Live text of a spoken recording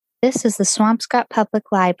This is the Swampscott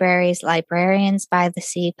Public Library's Librarians by the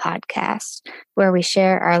Sea podcast, where we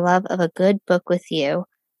share our love of a good book with you.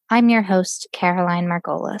 I'm your host, Caroline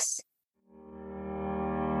Margolis.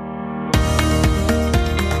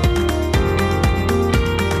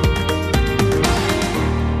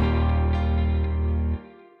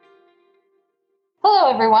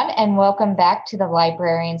 Hello, everyone, and welcome back to the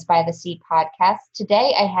Librarians by the Sea podcast.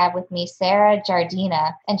 Today, I have with me Sarah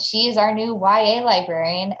Jardina, and she is our new YA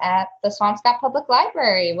librarian at the Swampscott Public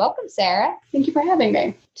Library. Welcome, Sarah. Thank you for having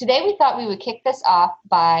me. Today, we thought we would kick this off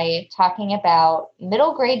by talking about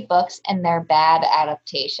middle grade books and their bad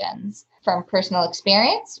adaptations. From personal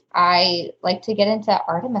experience, I like to get into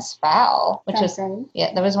Artemis Fowl, which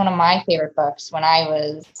that was one of my favorite books when I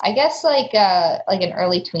was, I guess, like an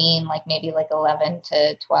early tween, like maybe like 11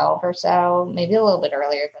 to 12 or so, maybe a little bit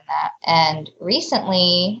earlier than that. And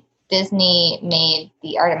recently, Disney made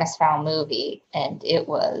the Artemis Fowl movie, and it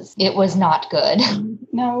was not good.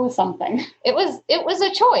 No, it was something. It was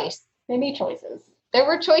a choice. They made choices. There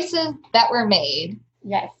were choices that were made.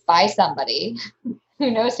 Yes. By somebody. Who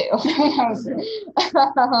knows who?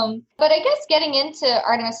 But I guess getting into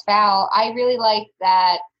Artemis Fowl, I really liked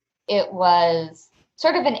that it was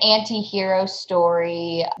sort of an anti-hero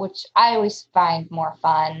story, which I always find more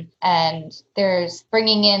fun. And there's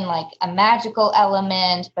bringing in like a magical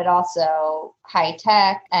element, but also high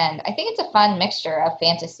tech. And I think it's a fun mixture of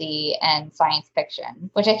fantasy and science fiction,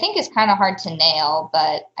 which I think is kind of hard to nail,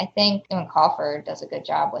 but I think Ewan Crawford does a good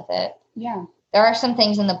job with it. Yeah. There are some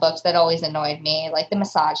things in the books that always annoyed me, like the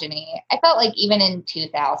misogyny. I felt like even in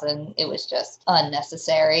 2000, it was just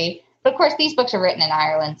unnecessary. But of course, these books are written in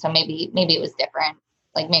Ireland, so maybe it was different.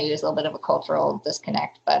 Like maybe it was a little bit of a cultural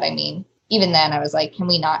disconnect. But I mean, even then I was like, can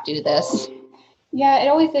we not do this? Yeah, it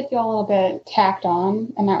always did feel a little bit tacked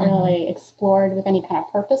on and not really explored with any kind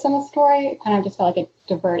of purpose in the story. It kind of just felt like it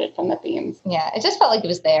diverted from the themes. Yeah, it just felt like it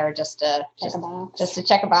was there just to check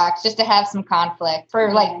a box, just to have some conflict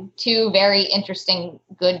for like two very interesting,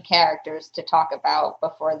 good characters to talk about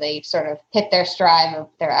before they sort of hit their stride of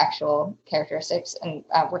their actual characteristics. And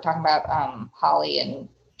we're talking about Holly and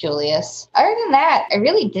Julius. Other than that, I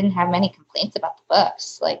really didn't have many complaints about the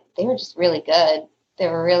books. Like they were just really good.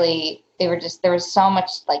 There was so much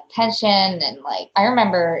like tension, and like I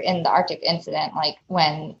remember in the Arctic incident, like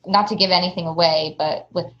when, not to give anything away, but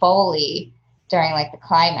with Foley during like the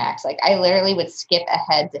climax, like I literally would skip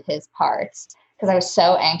ahead to his parts because I was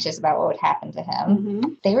so anxious about what would happen to him.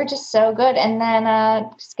 Mm-hmm. They were just so good. And then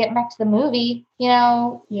just getting back to the movie,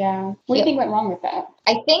 Yeah. What do you think went wrong with that?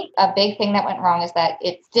 I think a big thing that went wrong is that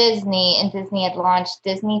it's Disney, and Disney had launched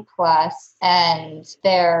Disney Plus, and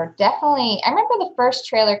they're definitely, I remember the first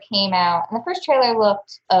trailer came out, and the first trailer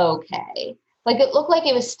looked okay. Like it looked like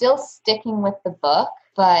it was still sticking with the book,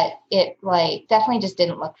 but it like definitely just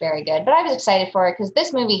didn't look very good. But I was excited for it because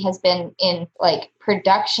this movie has been in like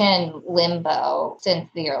production limbo since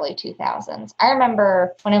the early 2000s. I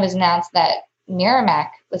remember when it was announced that Miramax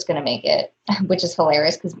was going to make it, which is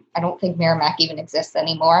hilarious because I don't think Miramax even exists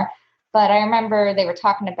anymore. But I remember they were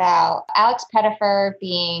talking about Alex Pettyfer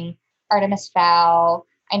being Artemis Fowl.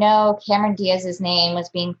 I know Cameron Diaz's name was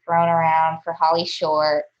being thrown around for Holly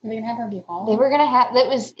Short. Were they going to have her be Holly? They were going to have, it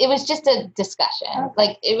was just a discussion. Okay.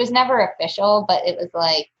 Like, it was never official, but it was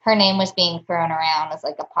like, her name was being thrown around as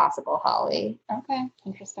like a possible Holly. Okay,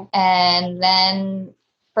 interesting. And then,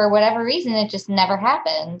 for whatever reason, it just never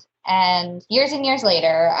happened. And years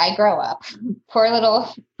later, I grow up. Poor little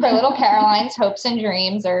Caroline's hopes and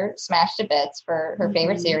dreams are smashed to bits for her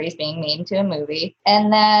favorite series being made into a movie.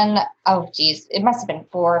 And then, it must have been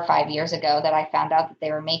 4 or 5 years ago that I found out that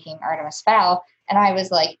they were making Artemis Fowl. And I was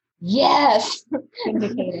like, yes!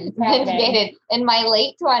 Vindicated. In my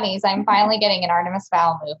late 20s, I'm finally getting an Artemis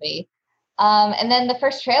Fowl movie. And then the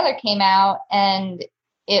first trailer came out, and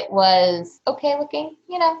it was okay looking,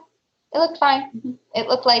 it looked fine. Mm-hmm. It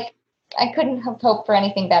looked like I couldn't have hoped for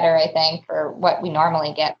anything better, I think, for what we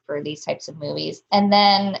normally get for these types of movies. And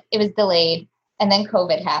then it was delayed, and then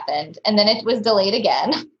COVID happened, and then it was delayed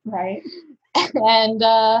again. Right. And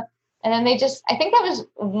then I think that was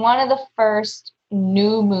one of the first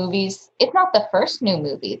new movies, if not the first new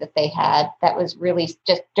movie that they had that was released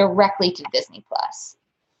just directly to Disney Plus.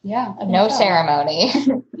 Yeah. No ceremony.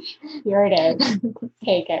 Here it is.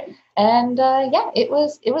 Take it. And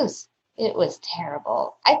it was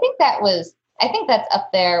terrible. I think that's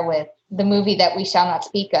up there with the movie that we shall not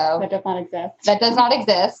speak of. That does not exist. That does not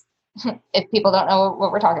exist. If people don't know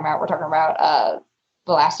what we're talking about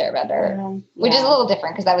The Last Airbender, which is a little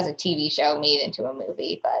different because that was a TV show made into a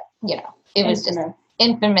movie, but it was just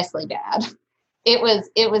infamously bad. it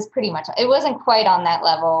was pretty much, it wasn't quite on that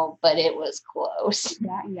level, but it was close.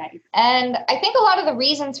 Yeah. And I think a lot of the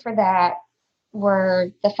reasons for that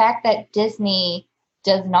were the fact that Disney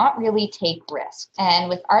does not really take risks. And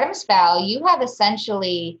with Artemis Fowl, you have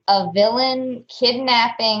essentially a villain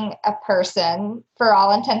kidnapping a person for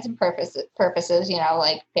all intents and purposes, you know,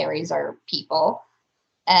 like fairies are people,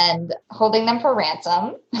 and holding them for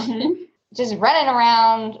ransom, just running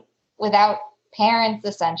around without parents,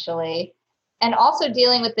 essentially. And also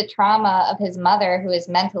dealing with the trauma of his mother, who is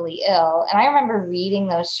mentally ill. And I remember reading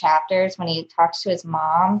those chapters when he talks to his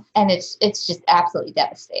mom, and it's just absolutely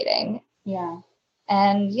devastating. Yeah.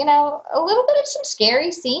 And, you know, a little bit of some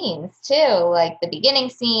scary scenes too, like the beginning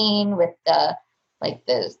scene with the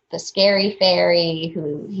scary fairy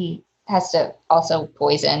who he has to also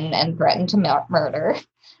poison and threaten to murder.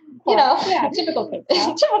 You know, yeah, typical kid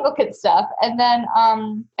stuff. Typical kid stuff. And then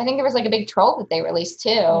I think there was like a big troll that they released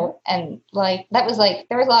too, and like that was like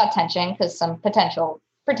there was a lot of tension because some potential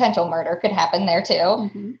murder could happen there too.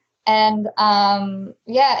 Mm-hmm. And and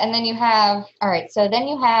then you have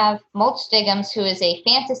Mulch Stiggums, who is a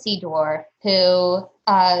fantasy dwarf who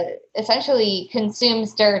essentially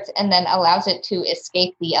consumes dirt and then allows it to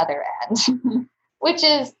escape the other end. Which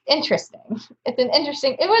is interesting.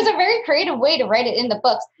 It was a very creative way to write it in the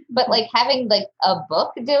books, but like having like a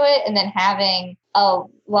book do it and then having a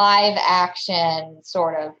live action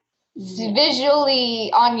sort of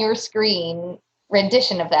visually on your screen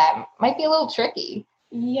rendition of that might be a little tricky.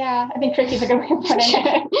 Yeah, I think tricky is a good way of putting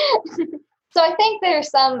it. So I think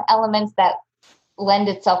there's some elements that lend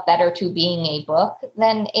itself better to being a book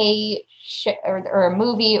than a or a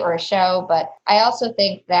movie or a show, but I also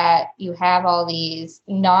think that you have all these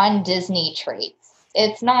non-Disney traits.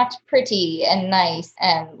 It's not pretty and nice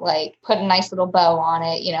and like put a nice little bow on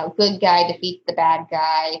it, you know, good guy defeats the bad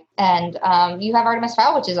guy. And you have Artemis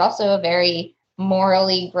Fowl, which is also a very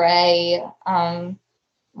morally gray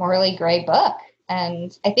book.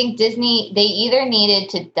 And I think Disney, they either needed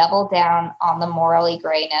to double down on the morally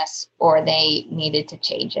grayness or they needed to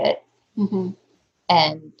change it. Mm-hmm.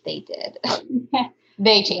 And they did.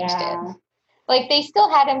 They changed it. Like, they still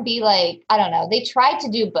had him be like, I don't know, they tried to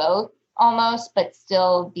do both almost, but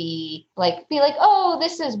still be like, oh,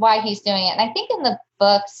 this is why he's doing it. And I think in the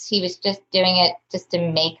books, he was just doing it just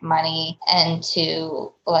to make money and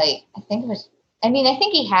to, like, I think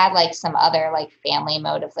he had, like, some other, like, family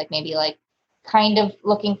motives, like, maybe, like, kind of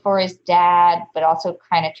looking for his dad, but also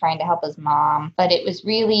kind of trying to help his mom. But it was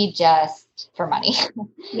really just for money.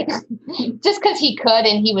 Yeah. Just because he could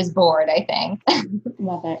and he was bored, I think.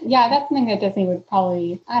 Love it. Yeah, that's something that Disney would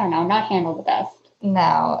probably, I don't know, not handle the best.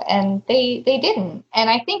 No, and they didn't. And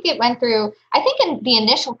I think it went through, I think in the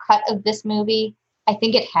initial cut of this movie, I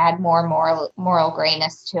think it had more moral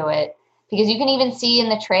grayness to it. Because you can even see in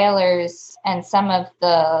the trailers and some of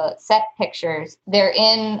the set pictures,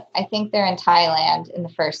 I think they're in Thailand in the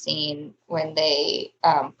first scene when they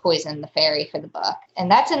poison the fairy for the book. And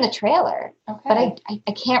that's in the trailer. Okay. But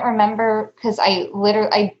I can't remember because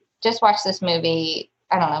I just watched this movie,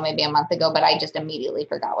 I don't know, maybe a month ago, but I just immediately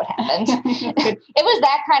forgot what happened. It was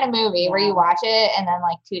that kind of movie where you watch it and then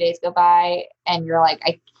like 2 days go by and you're like,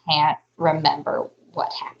 I can't remember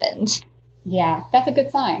what happened. Yeah, that's a good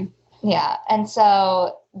sign. Yeah, and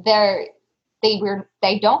so they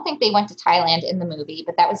don't think they went to Thailand in the movie,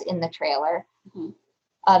 but that was in the trailer.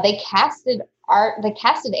 Mm-hmm. They casted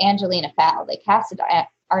Angelina Fowl. They casted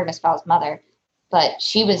Artemis Fowl's mother, but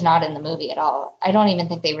she was not in the movie at all. I don't even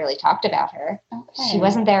think they really talked about her. Okay. She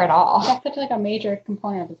wasn't there at all. That's such like a major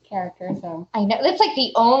component of his character. So I know that's like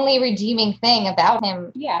the only redeeming thing about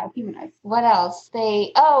him. Yeah, humanized. What else?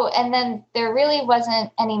 And then there really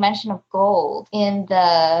wasn't any mention of gold in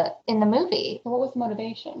the movie. So what was the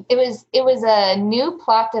motivation? It was a new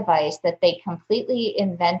plot device that they completely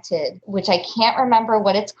invented, which I can't remember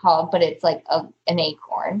what it's called, but it's like an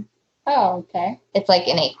acorn. Oh, okay. It's like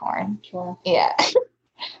an acorn. Sure. Yeah.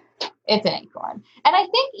 It's an acorn. And I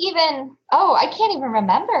think I can't even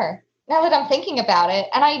remember now that I'm thinking about it.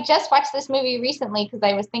 And I just watched this movie recently because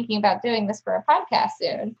I was thinking about doing this for a podcast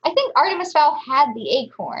soon. I think Artemis Fowl had the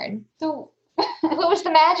acorn. So what was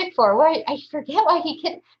the magic for? I forget why he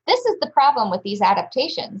could. This is the problem with these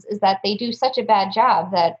adaptations is that they do such a bad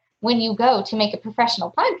job that when you go to make a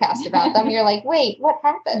professional podcast about them, you're like, wait, what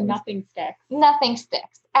happened? Nothing sticks. Nothing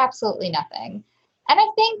sticks. Absolutely nothing. And I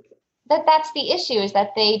think that's the issue is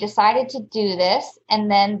that they decided to do this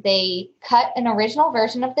and then they cut an original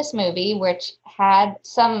version of this movie, which had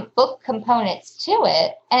some book components to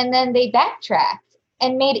it. And then they backtracked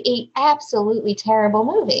and made a absolutely terrible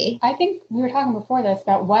movie. I think we were talking before this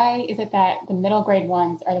about why is it that the middle grade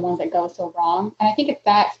ones are the ones that go so wrong? And I think it's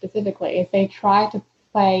that specifically, is they try to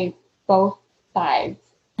play both sides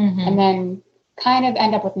and then kind of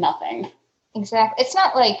end up with nothing. Exactly. It's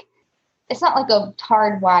not like a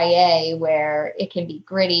hard YA where it can be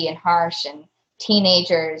gritty and harsh and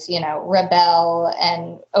teenagers, rebel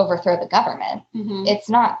and overthrow the government. It's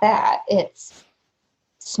not that. It's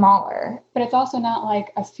smaller. But it's also not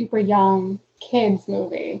like a super young kids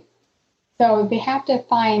movie. So they have to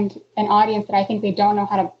find an audience that I think they don't know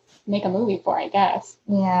how to make a movie for, I guess.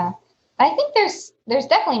 Yeah. I think there's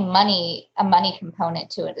definitely a money component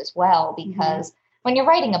to it as well, because when you're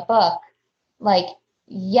writing a book, like,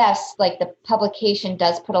 yes, like the publication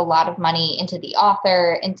does put a lot of money into the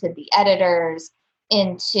author, into the editors,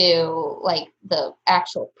 into like the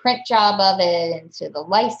actual print job of it, into the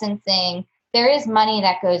licensing. There is money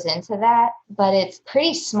that goes into that, but it's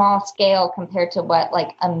pretty small scale compared to what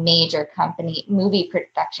like a major movie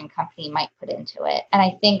production company might put into it. And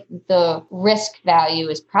I think the risk value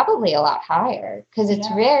is probably a lot higher because it's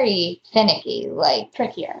very finicky, like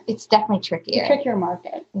trickier. It's definitely trickier. It's a trickier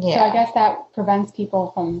market. Yeah. So I guess that prevents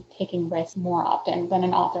people from taking risks more often than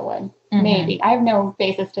an author would. Maybe. I have no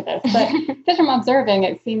basis to this, but just from observing,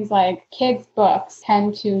 it seems like kids' books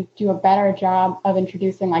tend to do a better job of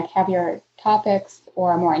introducing like heavier topics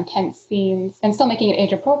or more intense scenes and still making it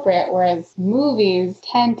age appropriate, whereas movies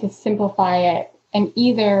tend to simplify it and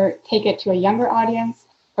either take it to a younger audience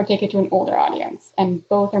or take it to an older audience, and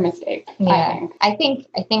both are mistakes. Yeah, I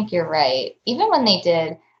think you're right. Even when they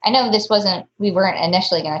did, I know we weren't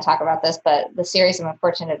initially going to talk about this, but the series of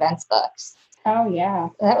Unfortunate Events books. Oh yeah,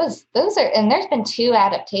 and there's been 2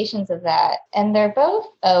 adaptations of that, and they're both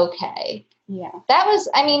okay. Yeah,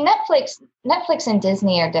 Netflix and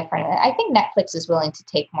Disney are different. I think Netflix is willing to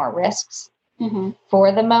take more risks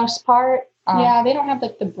for the most part. Yeah, they don't have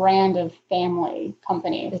like the brand of family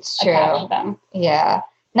company. It's true. Attached to them. Yeah.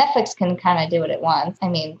 Netflix can kind of do what it wants. I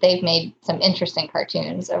mean, they've made some interesting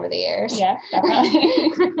cartoons over the years. Yeah,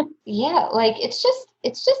 definitely. Yeah, like it's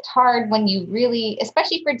just hard when you really,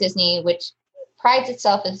 especially for Disney, which prides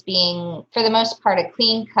itself as being, for the most part, a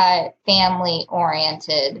clean-cut,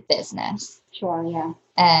 family-oriented business. Sure, yeah.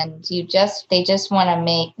 And they just want to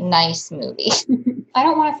make nice movies. I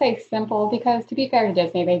don't want to say simple because, to be fair to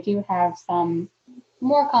Disney, they do have some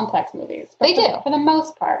more complex movies. But they do. For the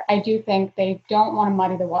most part, I do think they don't want to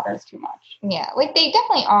muddy the waters too much. Yeah, like they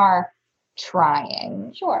definitely are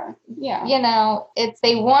trying. Sure, yeah.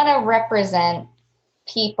 They want to represent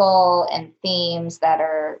people and themes that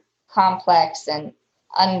are complex and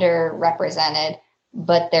underrepresented,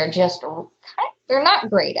 but they're not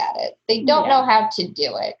great at it. They don't know how to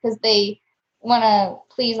do it because they want to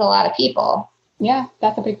please a lot of people. Yeah,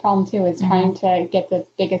 that's a big problem too, is trying to get the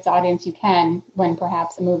biggest audience you can when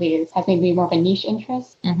perhaps a movie has maybe more of a niche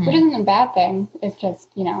interest, which isn't a bad thing. It's just,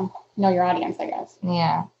 know your audience, I guess.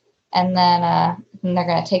 Yeah. And then they're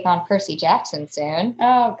going to take on Percy Jackson soon.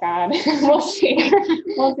 Oh, God. We'll see.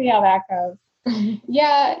 We'll see how that goes.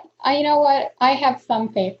 Yeah, you know what? I have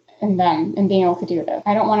some faith in them in being able to do this.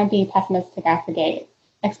 I don't want to be pessimistic out the gate,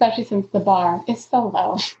 especially since the bar is so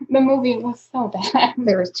low. The movie was so bad.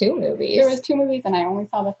 There was 2 movies. There was 2 movies, and I only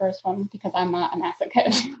saw the first one because I'm not a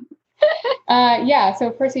masochist.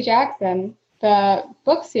 So Percy Jackson, the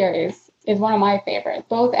book series, is one of my favorites,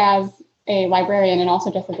 both as a librarian and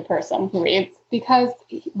also just as a person who reads, because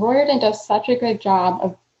Riordan does such a good job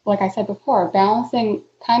of, like I said before, balancing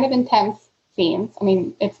kind of intense scenes. I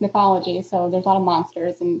mean, it's mythology, so there's a lot of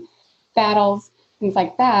monsters and battles, things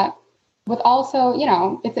like that. With also,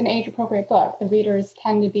 it's an age-appropriate book. The readers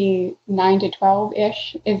tend to be 9 to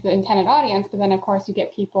 12-ish is the intended audience, but then, of course, you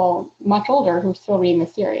get people much older who are still reading the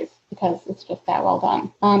series because it's just that well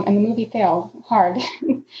done. And the movie failed hard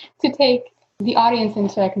to take the audience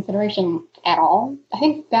into consideration at all. I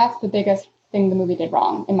think that's the biggest thing the movie did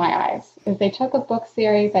wrong, in my eyes, is they took a book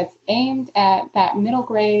series that's aimed at that middle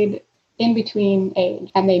grade in-between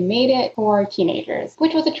age, and they made it for teenagers,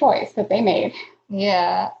 which was a choice that they made.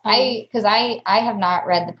 Yeah, because I have not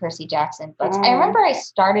read the Percy Jackson books. I remember I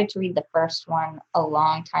started to read the first one a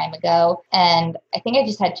long time ago, and I think I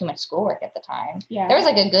just had too much schoolwork at the time. Yeah. There was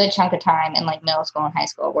like a good chunk of time in like middle school and high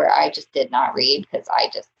school where I just did not read because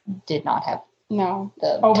I just did not have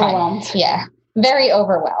the overwhelmed. Time. Yeah, very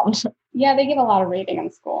overwhelmed. Yeah, they give a lot of reading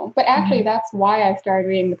in school. But actually, that's why I started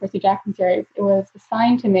reading the Percy Jackson series. It was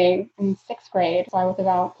assigned to me in 6th grade. So I was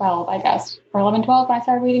about 12, I guess, or 11, 12 when I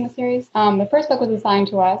started reading the series. The first book was assigned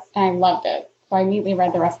to us, and I loved it. So I immediately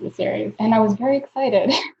read the rest of the series. And I was very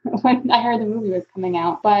excited when I heard the movie was coming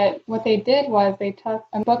out. But what they did was they took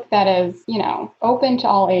a book that is, open to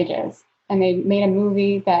all ages. And they made a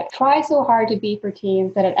movie that tries so hard to be for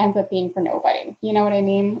teens that it ends up being for nobody. You know what I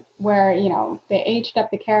mean? Where, they aged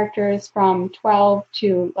up the characters from 12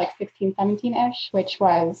 to like 16, 17-ish, which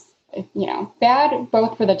was, bad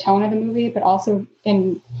both for the tone of the movie, but also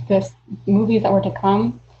in the movies that were to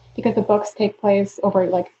come, because the books take place over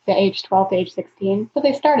like the age 12 to age 16. So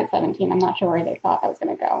they start at 17. I'm not sure where they thought that was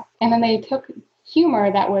going to go. And then they took humor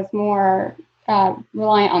that was more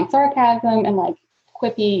reliant on sarcasm and like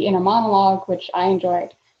quippy inner monologue, which I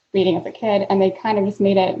enjoyed reading as a kid, and they kind of just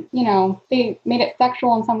made it, they made it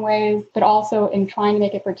sexual in some ways, but also in trying to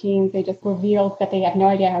make it for teens, they just revealed that they have no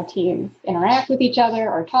idea how teens interact with each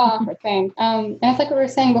other or talk or think. And it's like what we were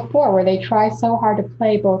saying before, where they try so hard to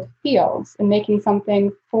play both fields and making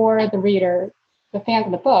something for the reader, the fans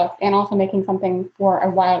of the book, and also making something for a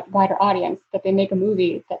wider audience, that they make a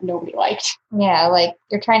movie that nobody liked. Yeah, like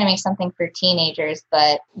you're trying to make something for teenagers,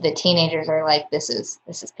 but the teenagers are like, this is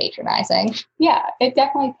patronizing. Yeah, it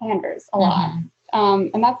definitely panders a lot.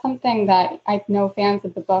 And that's something that I know fans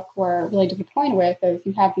of the book were really disappointed with, is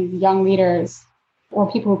you have these young readers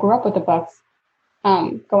or people who grew up with the books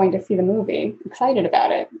going to see the movie, excited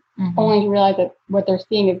about it, only to realize that what they're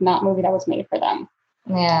seeing is not a movie that was made for them.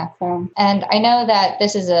 Yeah. So, and I know that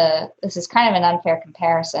this is kind of an unfair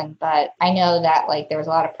comparison, but I know that like there was a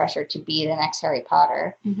lot of pressure to be the next Harry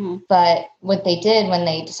Potter. But what they did when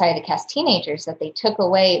they decided to cast teenagers, that they took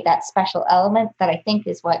away that special element that I think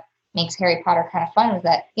is what makes Harry Potter kind of fun, was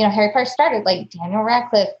that, Harry Potter started like Daniel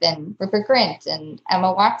Radcliffe and Rupert Grint and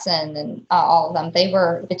Emma Watson and all of them. They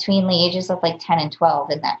were between the ages of like 10 and 12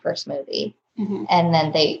 in that first movie. And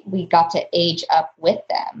then we got to age up with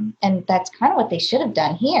them. And that's kind of what they should have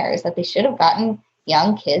done here, is that they should have gotten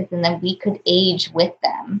young kids and then we could age with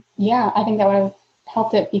them. Yeah, I think that would have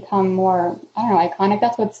helped it become more, iconic.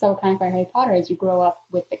 That's what's so iconic about Harry Potter, is you grow up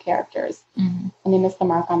with the characters and they missed the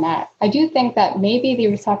mark on that. I do think that maybe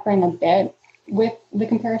they were suffering a bit with the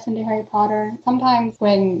comparison to Harry Potter. Sometimes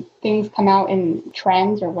when things come out in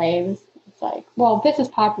trends or waves, like, well, this is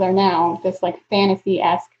popular now, this like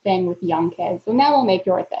fantasy-esque thing with young kids, so now we'll make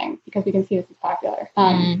your thing because we can see this is popular.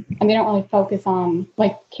 And they don't really focus on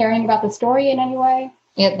like caring about the story in any way.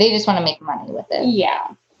 Yeah, they just want to make money with it. Yeah.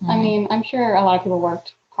 I mean, I'm sure a lot of people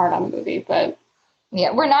worked hard on the movie, but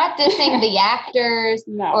yeah, we're not dissing the actors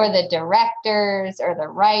or the directors or the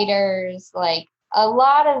writers. Like, a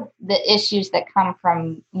lot of the issues that come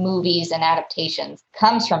from movies and adaptations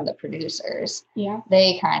comes from the producers. Yeah.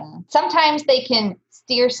 They sometimes they can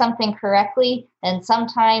steer something correctly and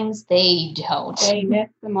sometimes they don't. They miss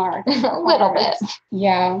the mark. A little bit.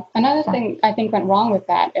 Yeah. Another thing I think went wrong with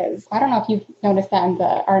that is, I don't know if you've noticed that in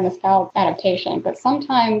the Artemis Fowl adaptation, but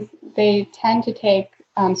sometimes they tend to take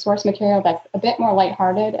source material that's a bit more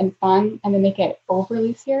lighthearted and fun, and then make it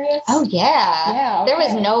overly serious. Oh, yeah. Yeah. Okay. There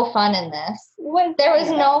was no fun in this. There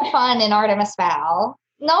was no fun in Artemis Fowl.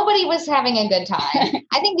 Nobody was having a good time.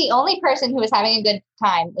 I think the only person who was having a good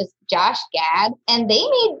time was Josh Gad, and they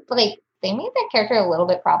made that character a little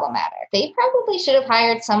bit problematic. They probably should have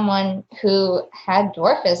hired someone who had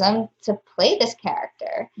dwarfism to play this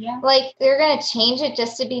character. Yeah. Like, they're going to change it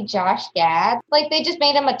just to be Josh Gad. Like, they just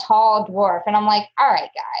made him a tall dwarf. And I'm like, all right,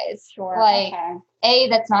 guys. Sure. Like, okay. A,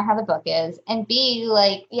 that's not how the book is. And B,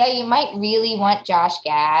 like, yeah, you might really want Josh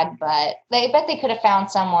Gad, but I bet they could have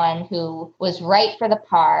found someone who was right for the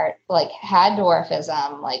part, like, had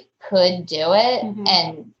dwarfism, like, could do it.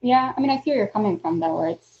 And yeah, I mean, I see where you're coming from, though, where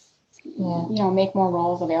it's, make more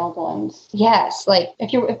roles available. And yes, like,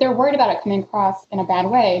 if they're worried about it coming across in a bad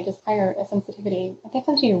way, just hire a sensitivity. I think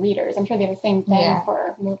sensitivity readers. I'm sure they have the same thing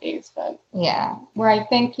for movies, but where I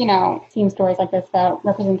think, seeing stories like this about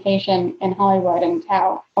representation in Hollywood and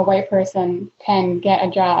how a white person can get a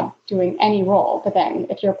job doing any role, but then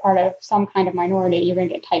if you're part of some kind of minority, you're going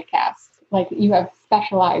to get typecast. Like, you have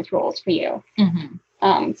specialized roles for you.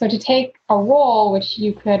 So to take a role which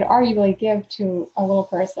you could arguably give to a little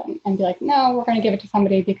person and be like, no, we're going to give it to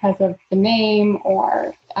somebody because of the name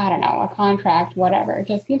or, I don't know, a contract, whatever. It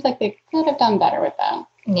just seems like they could have done better with that.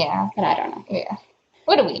 Yeah. But I don't know. Yeah.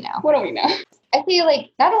 What do we know? What do we know? I feel like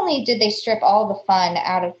not only did they strip all the fun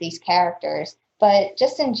out of these characters, but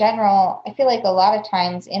just in general, I feel like a lot of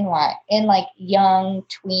times in like young,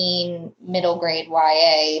 tween, middle grade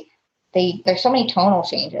YA, there's so many tonal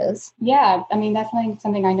changes. Yeah, I mean, that's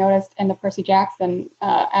something I noticed in the Percy Jackson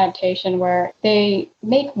adaptation, where they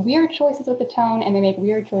make weird choices with the tone and they make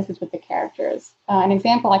weird choices with the characters. An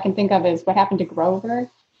example I can think of is what happened to Grover,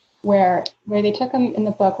 where they took him in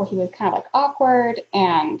the book where he was kind of like awkward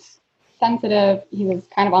and sensitive. He was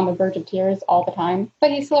kind of on the verge of tears all the time.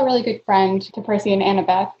 But he's still a really good friend to Percy and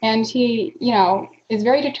Annabeth. And he, is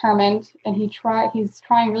very determined, and he's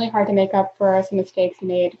trying really hard to make up for some mistakes he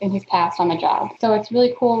made in his past on the job. So it's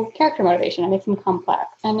really cool character motivation. It makes him complex.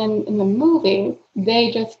 And then in the movie, they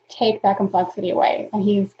just take that complexity away, and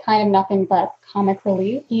he's kind of nothing but comic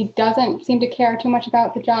relief. He doesn't seem to care too much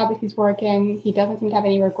about the job that he's working. He doesn't seem to have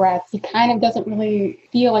any regrets. He kind of doesn't really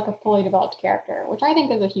feel like a fully developed character, which I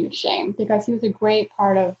think is a huge shame, because he was a great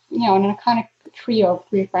part of, an iconic trio of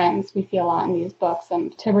three friends we feel on these books,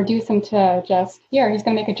 and to reduce him to just, he's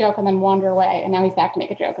going to make a joke and then wander away, and now he's back to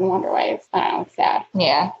make a joke and wander away. It's sad.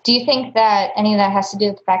 Yeah. Do you think that any of that has to do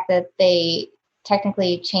with the fact that they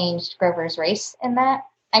technically changed Grover's race in that?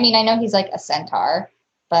 I mean, I know he's like a centaur,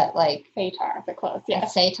 but like... Satyr, but close, yeah. A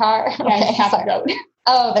satyr? Yeah, okay, he's half a goat.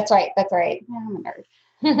 Oh, that's right. Yeah, I'm a nerd.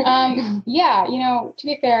 To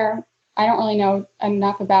be fair, I don't really know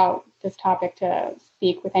enough about this topic to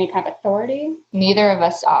speak with any kind of authority. Neither of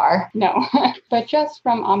us are. No, but just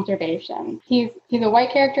from observation. He's a white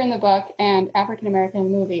character in the book and African American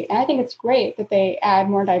in the movie, and I think it's great that they add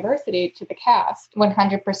more diversity to the cast.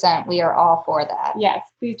 100%. We are all for that. Yes,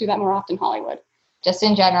 please do that more often, Hollywood. Just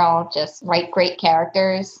in general, just write great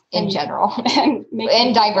characters in general.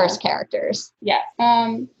 And diverse characters. Yes.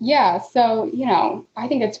 So, I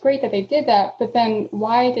think it's great that they did that, but then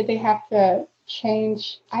why did they have to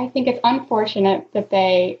change? I think it's unfortunate that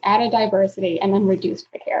they added diversity and then reduced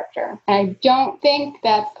the character. And I don't think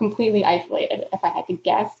that's completely isolated, if I had to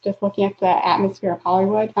guess, just looking at the atmosphere of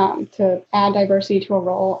Hollywood, to add diversity to a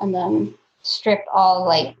role and then strip all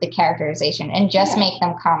like the characterization and just make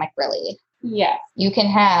them comic relief. Yes. You can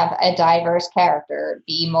have a diverse character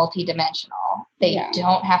be multidimensional. They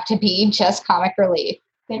don't have to be just comic relief.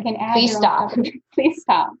 They can add. Please stop. Please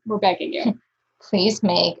stop. We're begging you. Please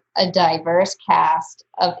make a diverse cast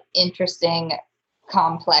of interesting,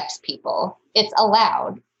 complex people. It's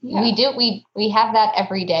allowed. Yeah. We have that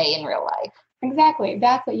every day in real life. Exactly.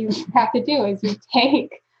 That's what you have to do is you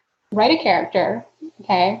write a character,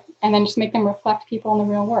 okay, and then just make them reflect people in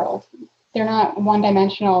the real world. They're not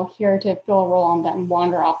one-dimensional, here to fill a role and then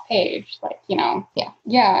wander off page, Yeah.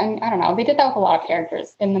 Yeah, and I don't know. They did that with a lot of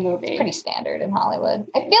characters in the movie. It's pretty standard in Hollywood.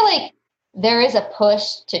 I feel like there is a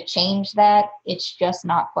push to change that. It's just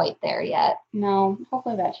not quite there yet. No,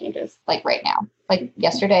 hopefully that changes. Like right now. Like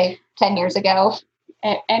yesterday, 10 years ago.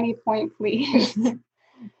 At any point, please.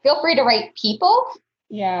 Feel free to write people.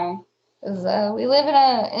 Yeah. Because we live in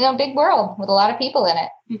a big world with a lot of people in it.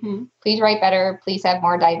 Mm-hmm. Please write better. Please have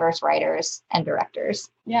more diverse writers and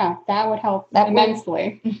directors. Yeah, that would help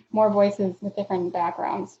immensely. More voices with different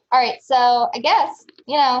backgrounds. All right, so I guess,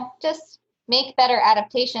 just make better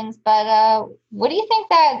adaptations. But what do you think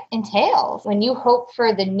that entails when you hope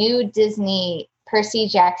for the new Disney Percy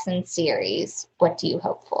Jackson series? What do you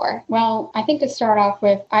hope for? Well, I think to start off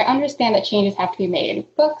with, I understand that changes have to be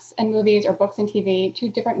made. Books and movies or books and TV, two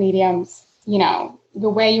different mediums, the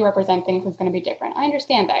way you represent things is going to be different. I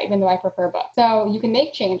understand that, even though I prefer books. So you can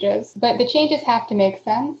make changes, but the changes have to make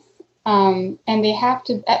sense. And they have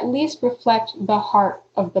to at least reflect the heart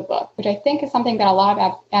of the book, which I think is something that a lot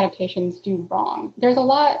of adaptations do wrong. There's a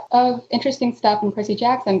lot of interesting stuff in Percy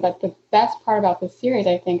Jackson, but the best part about this series,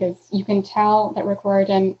 I think, is you can tell that Rick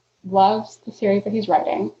Riordan loves the series that he's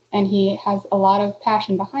writing, and he has a lot of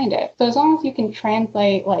passion behind it. So as long as you can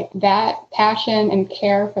translate that passion and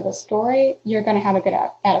care for the story, you're going to have a good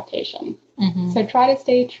adaptation. Mm-hmm. So try to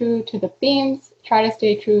stay true to the themes, try to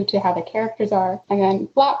stay true to how the characters are, and then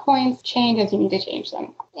plot points change as you need to change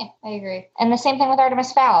them. Yeah, I agree. And the same thing with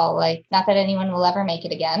Artemis Fowl. Not that anyone will ever make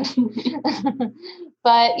it again.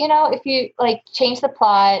 But, if you change the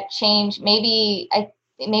plot, maybe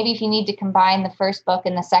if you need to combine the first book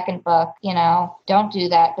and the second book, don't do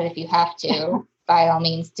that. But if you have to, by all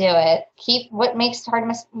means, do it. Keep what makes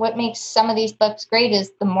some of these books great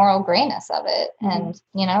is the moral grayness of it. Mm-hmm.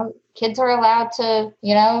 And, kids are allowed to,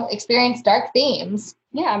 experience dark themes.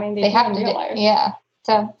 Yeah, I mean, they have to realize. Yeah.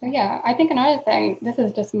 So yeah, I think another thing, this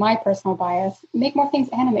is just my personal bias, make more things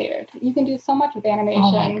animated. You can do so much with animation.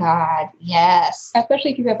 Oh my God, yes.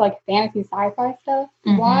 Especially if you have fantasy sci-fi stuff.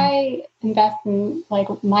 Mm-hmm. Why invest in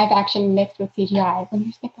live action mixed with CGI when you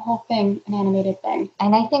just make the whole thing an animated thing?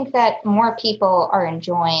 And I think that more people are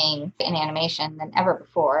enjoying an animation than ever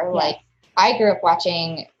before. Yes. I grew up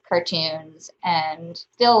watching cartoons, and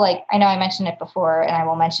still, I know I mentioned it before and I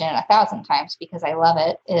will mention it 1,000 times because I love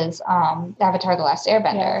it, is Avatar: The Last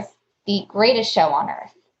Airbender. Yes. The greatest show on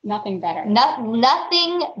earth. Nothing better.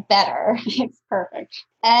 Nothing better. It's perfect.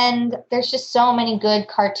 And there's just so many good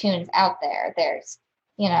cartoons out there. There's,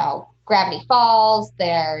 Gravity Falls,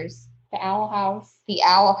 there's The Owl House. The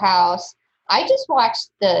Owl House. I just watched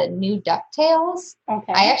the new DuckTales.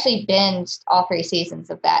 Okay. I actually binged all 3 seasons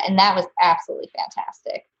of that, and that was absolutely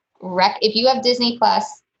fantastic. If you have Disney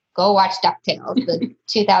Plus, go watch DuckTales, the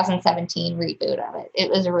 2017 reboot of it. It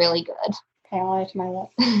was really good. Okay, I'll add it to my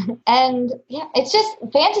list. And yeah, it's just,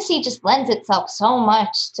 fantasy just lends itself so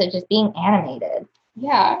much to just being animated.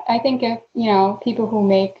 Yeah, I think if, people who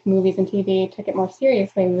make movies and TV took it more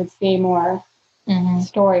seriously, we would see more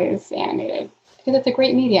stories animated. Because it's a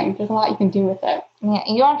great medium. There's a lot you can do with it. Yeah,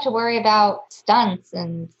 you don't have to worry about stunts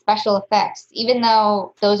and special effects, even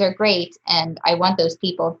though those are great, and I want those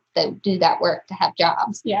people that do that work to have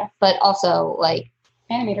jobs. Yeah. But also,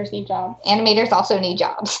 animators need jobs. Animators also need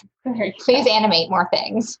jobs. Please animate more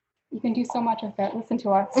things. You can do so much with it. Listen to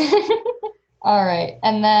us. All right.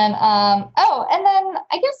 And then,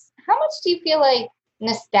 I guess, how much do you feel like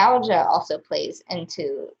nostalgia also plays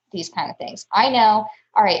into these kind of things? I know.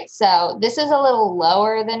 All right. So this is a little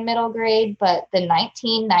lower than middle grade, but the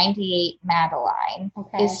 1998 Madeline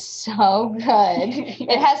is so good.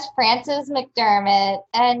 It has Frances McDermott,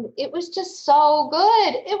 and it was just so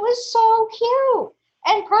good. It was so cute.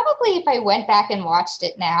 And probably if I went back and watched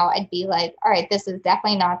it now, I'd be like, all right, this is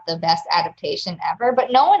definitely not the best adaptation ever.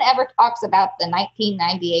 But no one ever talks about the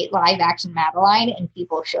 1998 live action Madeline, and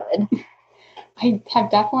people should. I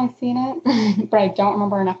have definitely seen it, but I don't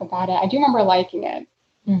remember enough about it. I do remember liking it.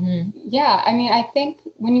 Mm-hmm. Yeah, I mean, I think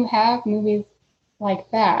when you have movies like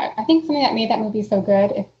that, I think something that made that movie so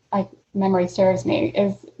good, if memory serves me,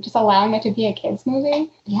 is just allowing it to be a kids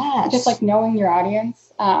movie. Yes. Just knowing your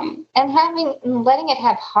audience. And letting it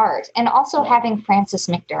have heart, and also having Frances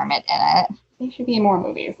McDermott in it. There should be more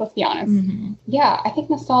movies, let's be honest. Mm-hmm. Yeah, I think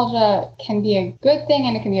nostalgia can be a good thing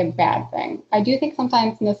and it can be a bad thing. I do think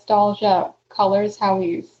sometimes nostalgia colors how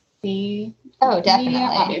we see definitely. media,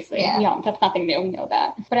 obviously. Yeah. That's nothing new, we know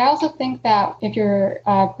that. But I also think that if you're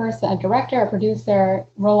a director or producer,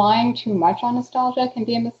 relying too much on nostalgia can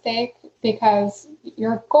be a mistake, because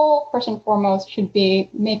your goal, first and foremost, should be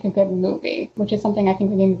make a good movie, which is something I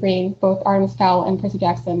think we can agree both Artemis Fowl and Percy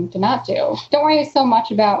Jackson did not do. Don't worry so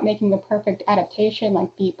much about making the perfect adaptation,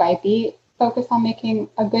 like beat by beat. Focus on making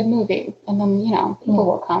a good movie, and then, people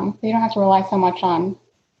will come. You don't have to rely so much on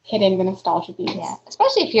hitting the nostalgia beats. Yeah,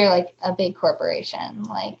 especially if you're a big corporation,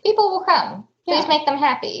 people will come. Please make them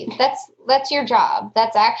happy. That's your job.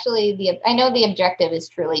 That's actually I know the objective is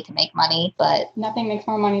truly to make money, but nothing makes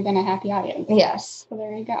more money than a happy audience. Yes. So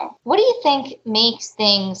there you go. What do you think makes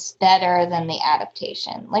things better than the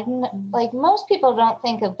adaptation? Most people don't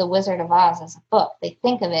think of The Wizard of Oz as a book. They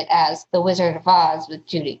think of it as The Wizard of Oz with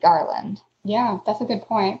Judy Garland. Yeah, that's a good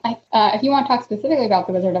point. If you want to talk specifically about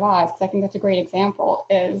The Wizard of Oz, because I think that's a great example,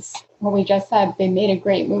 is what we just said. They made a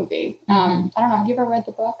great movie. I don't know. Have you ever read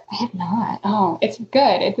the book? I have not. Oh, it's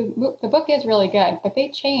good. The book is really good, but they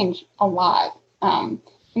change a lot,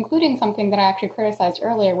 including something that I actually criticized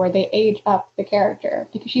earlier, where they age up the character,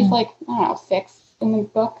 because she's 6 in the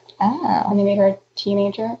book, and they made her a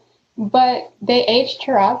teenager. But they aged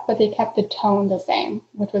her up, but they kept the tone the same,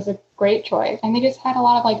 which was a great choice. And they just had a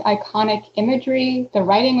lot of iconic imagery. The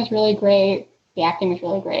writing was really great. The acting was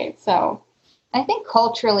really great. So I think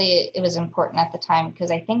culturally it was important at the time, because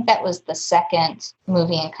I think that was the second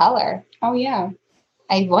movie in color. Oh, yeah.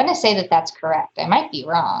 I want to say that that's correct. I might be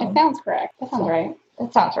wrong. It sounds correct. That sounds right.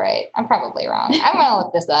 It sounds right. I'm probably wrong. I'm going to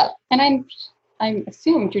look this up. And I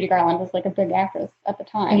assume Judy Garland was a big actress at the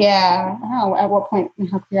time. Yeah. I don't know at what point in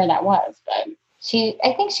her career that was, but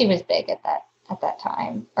I think she was big at that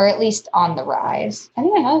time, or at least on the rise. I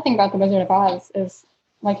think another thing about The Wizard of Oz is,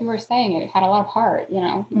 like you were saying, it had a lot of heart,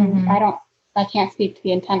 Mm-hmm. I can't speak to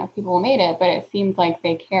the intent of people who made it, but it seems like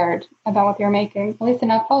they cared about what they were making, at least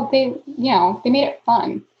enough. Oh, they made it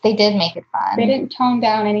fun. They did make it fun. They didn't tone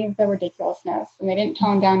down any of the ridiculousness, and they didn't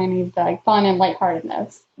tone down any of the fun and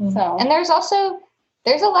lightheartedness. Mm-hmm. So, and there's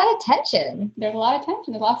a lot of tension. There's a lot of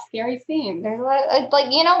tension. There's a lot of scary scenes. There's a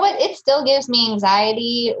lot, you know what? It still gives me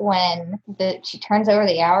anxiety when she turns over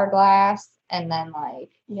the hourglass, and then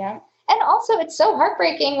yeah. And also, it's so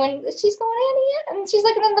heartbreaking when she's going Annie, and she's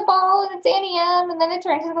looking at the ball, and it's Annie M, and then it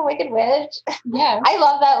turns into the Wicked Witch. Yeah. I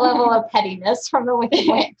love that level of pettiness from the Wicked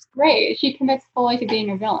Witch. Great. She commits fully to being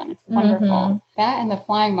a villain. It's wonderful. Mm-hmm. That and the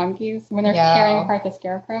flying monkeys, when they're tearing apart the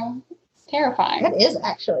scarecrow, it's terrifying. That is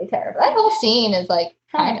actually terrible. That whole scene is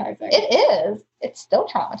traumatizing. It is. It's still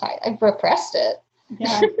traumatizing. I've repressed it.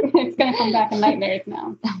 Yeah. It's going to come back in nightmares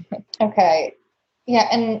now. Okay. Yeah,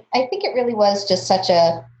 and I think it really was just such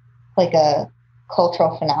a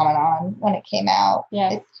cultural phenomenon when it came out.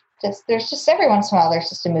 Yeah. It's there's just every once in a while there's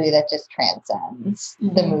just a movie that just transcends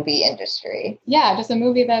the movie industry. Yeah, just a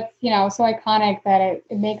movie that's, so iconic that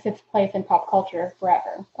it makes its place in pop culture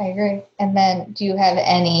forever. I agree. And then do you have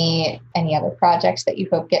any other projects that you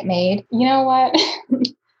hope get made? You know what?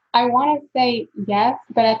 I want to say yes,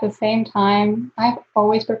 but at the same time, I've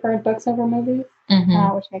always preferred books over movies,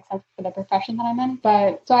 which makes sense for the profession that I'm in.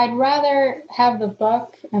 But so I'd rather have the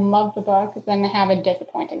book and love the book than have a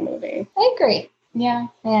disappointing movie. I agree. Yeah.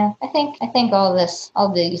 Yeah. I think all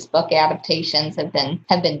these book adaptations have been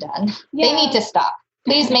done. Yeah. They need to stop.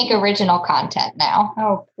 Please make original content now.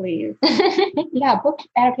 Oh, please. Yeah, book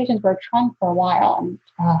adaptations were a trend for a while, and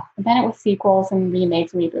then it was sequels and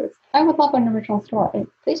remakes, reboots. I would love an original story.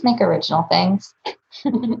 Please make original things.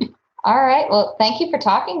 All right. Well, thank you for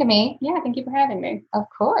talking to me. Yeah, thank you for having me. Of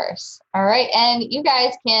course. All right. And you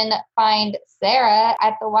guys can find Sarah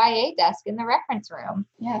at the YA desk in the reference room.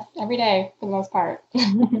 Yes, every day for the most part.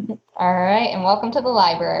 All right. And welcome to the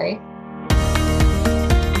library.